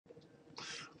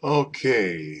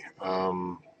Okay,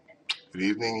 good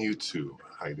evening YouTube.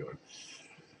 How you doing?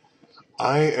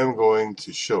 I am going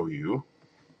to show you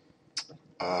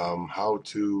how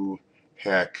to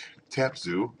hack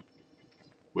TapZoo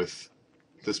with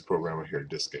this program right here,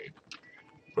 Diskaid.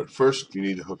 But first, you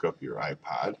need to hook up your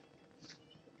iPod,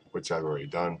 which I've already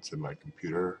done, to my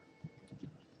computer.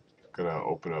 Gonna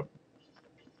open up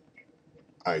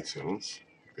iTunes,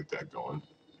 get that going.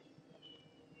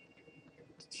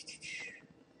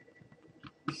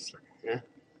 Just a second here.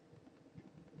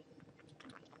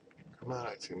 Come on,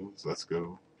 iTunes, let's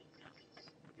go.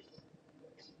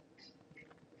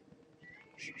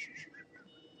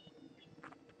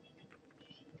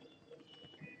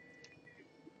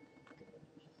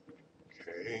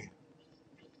 Okay,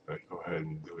 let's go ahead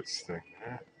and do its thing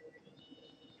there.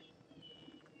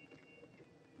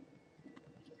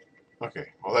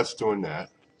 Okay, well that's doing that.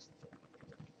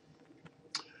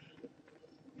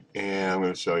 And I'm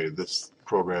going to show you this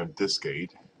program,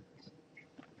 Diskaid.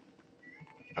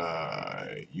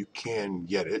 You can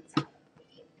get it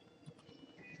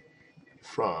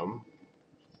from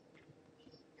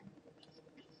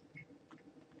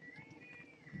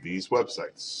these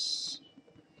websites.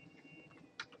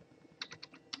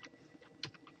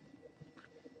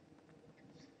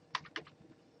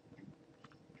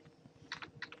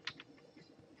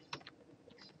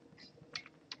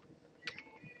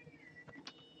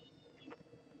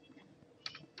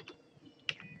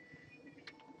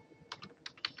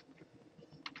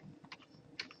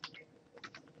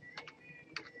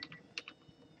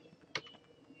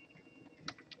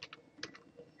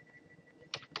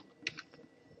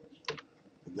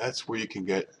 And that's where you can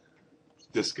get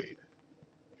Diskaid.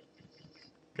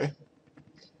 Okay?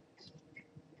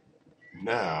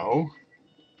 Now,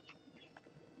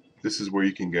 this is where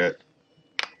you can get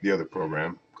the other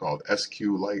program called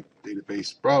SQLite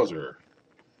Database Browser.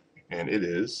 And it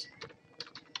is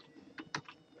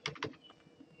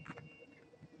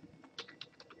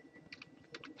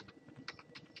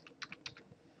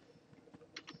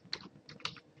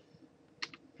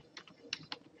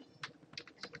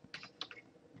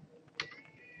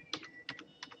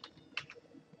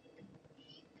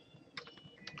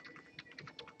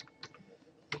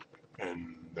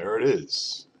and there it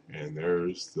is. And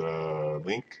there's the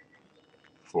link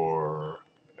for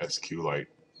SQLite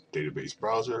Database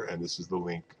Browser, and this is the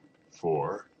link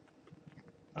for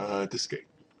Diskaid.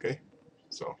 Okay?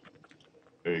 So,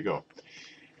 there you go.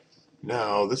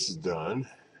 Now, this is done.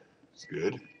 It's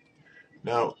good.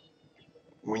 Now,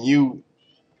 when you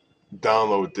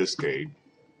download Diskaid,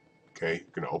 okay,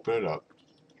 you're going to open it up.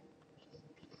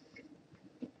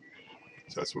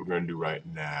 So that's what we're going to do right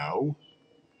now.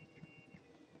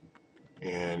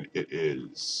 And it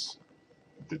is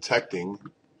detecting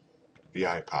the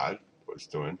iPod, what it's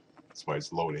doing. That's why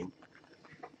it's loading.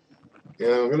 And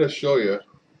I'm going to show you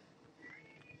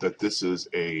that this is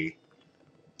a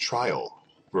trial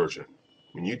version.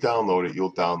 When you download it,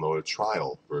 you'll download a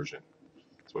trial version.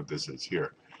 That's what this is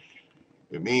here.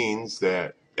 It means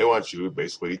that they want you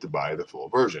basically to buy the full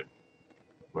version.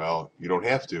 Well, you don't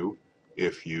have to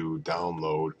if you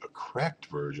download a cracked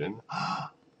version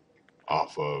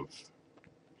off of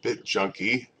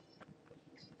BitJunkie,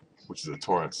 which is a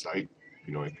torrent site, if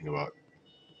you know anything about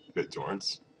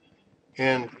BitTorrents.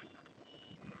 And,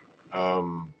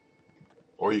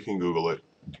 or you can Google it,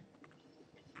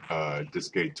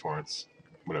 Diskaid torrents,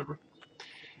 whatever.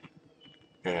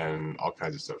 And all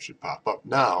kinds of stuff should pop up.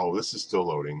 Now, this is still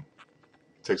loading.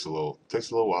 Takes a little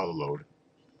while to load.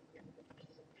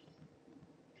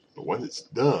 But when it's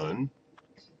done,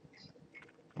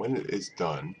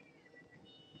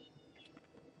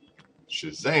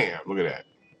 Shazam! Look at that.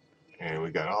 And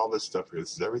we got all this stuff here.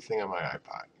 This is everything on my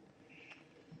iPod.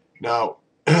 Now,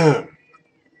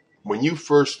 when you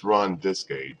first run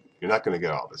Diskaid, you're not going to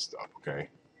get all this stuff, okay?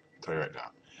 I'll tell you right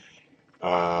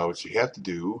now. What you have to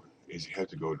do is we have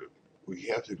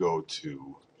to go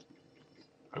to,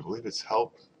 I believe it's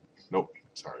help. Nope,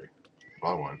 sorry,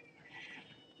 wrong one.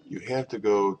 You have to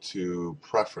go to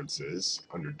preferences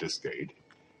under Diskaid,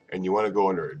 and you want to go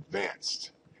under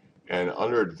advanced. And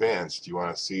under advanced, you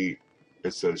want to see,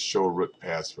 it says show root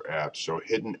paths for apps, show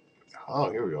hidden, oh,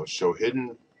 here we go, show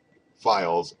hidden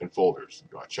files and folders.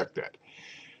 You want to check that.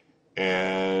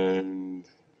 And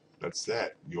that's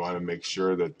that. You want to make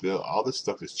sure that all this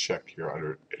stuff is checked here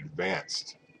under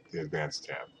advanced, the advanced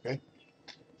tab, okay?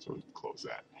 So we can close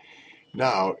that.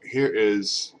 Now, here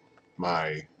is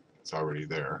my, it's already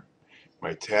there,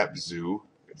 my TapZoo.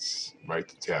 It's right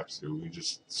to TapZoo. You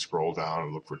just scroll down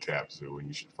and look for TapZoo and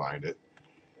you should find it.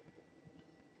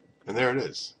 And there it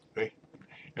is. Okay?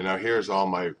 And now here's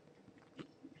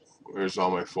there's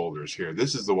all my folders here.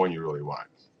 This is the one you really want.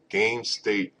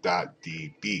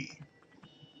 GameState.db.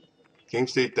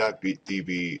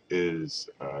 GameState.db is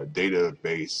a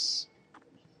database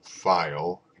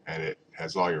file, and it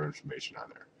has all your information on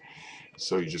there.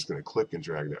 So you're just going to click and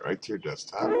drag that right to your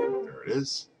desktop. There it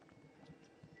is.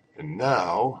 And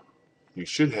now you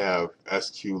should have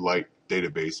SQLite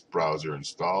database browser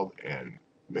installed, and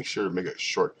make sure to make a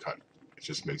shortcut. It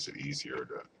just makes it easier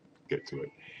to get to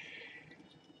it.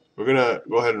 We're going to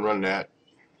go ahead and run that.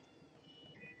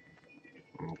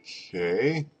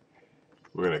 Okay.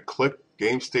 We're going to click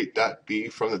GameState.b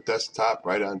from the desktop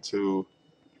right onto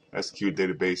SQ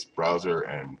database browser,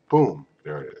 and boom,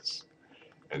 there it is.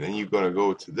 And then you're going to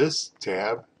go to this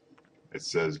tab. It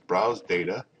says Browse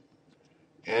Data,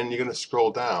 and you're going to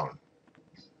scroll down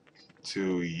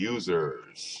to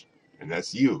Users, and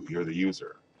that's you. You're the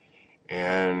user.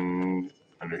 And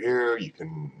under here, you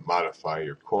can modify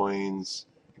your coins.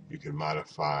 You can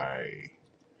modify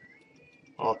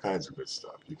all kinds of good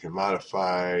stuff. You can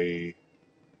modify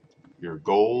your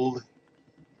gold.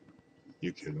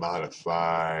 You can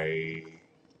modify.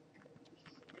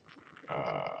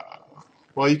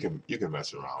 Well, you can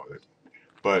mess around with it,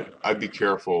 but I'd be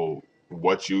careful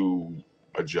what you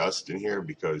adjust in here,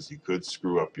 because you could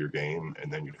screw up your game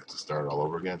and then you'd have to start all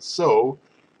over again. So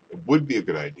it would be a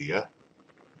good idea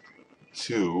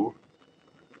to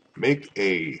make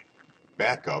a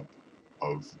backup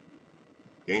of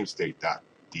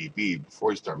GameState.db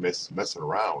before you start messing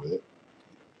around with it.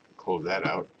 Close that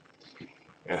out.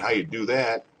 And how you do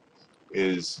that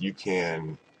is you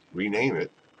can rename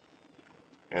it,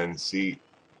 and see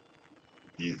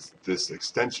this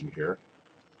extension here.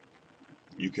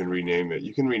 You can rename it.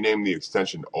 You can rename the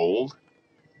extension old,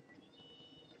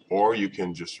 or you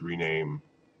can just rename,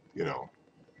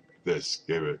 this.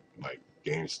 Give it like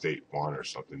GameState 1 or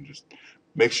something. Just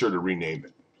make sure to rename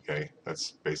it. Okay,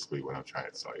 that's basically what I'm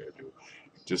trying to tell you to do.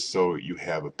 Just so you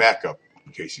have a backup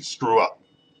in case you screw up.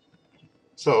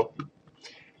 So,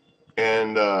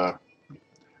 and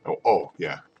oh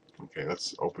yeah. Okay,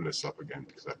 let's open this up again,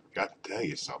 because I forgot to tell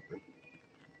you something.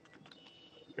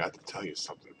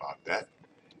 About that.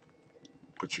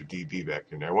 Put your DB back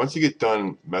in there. Once you get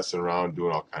done messing around,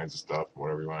 doing all kinds of stuff,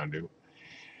 whatever you want to do,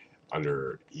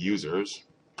 under users,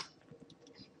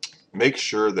 make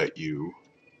sure that you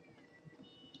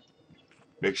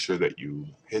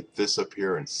hit this up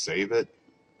here and save it,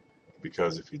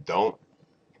 because if you don't,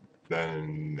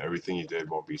 then everything you did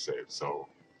won't be saved. So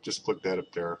just click that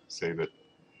up there, save it,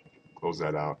 close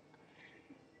that out.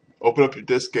 Open up your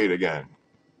Diskaid again.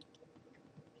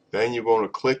 Then you're going to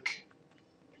click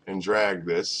and drag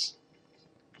this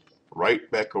right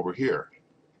back over here.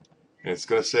 And it's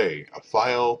going to say a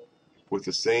file with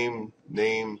the same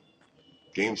name,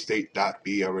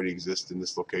 GameState.b, already exists in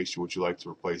this location. Would you like to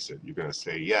replace it? You're going to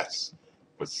say yes.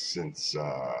 But since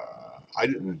I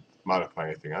didn't modify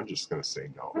anything, I'm just going to say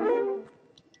no.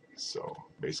 So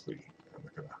basically, I'm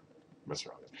not going to mess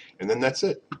around with it. And then that's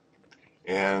it.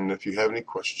 And if you have any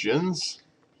questions,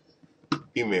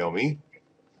 email me.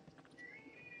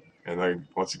 And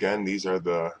once again, these are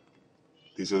the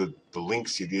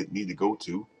links you need to go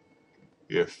to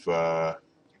if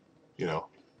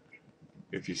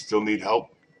if you still need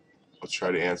help. I'll try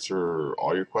to answer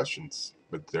all your questions.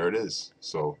 But there it is.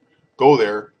 So go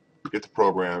there, get the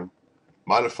program,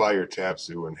 modify your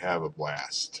Tapsu, and have a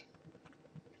blast.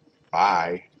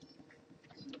 Bye.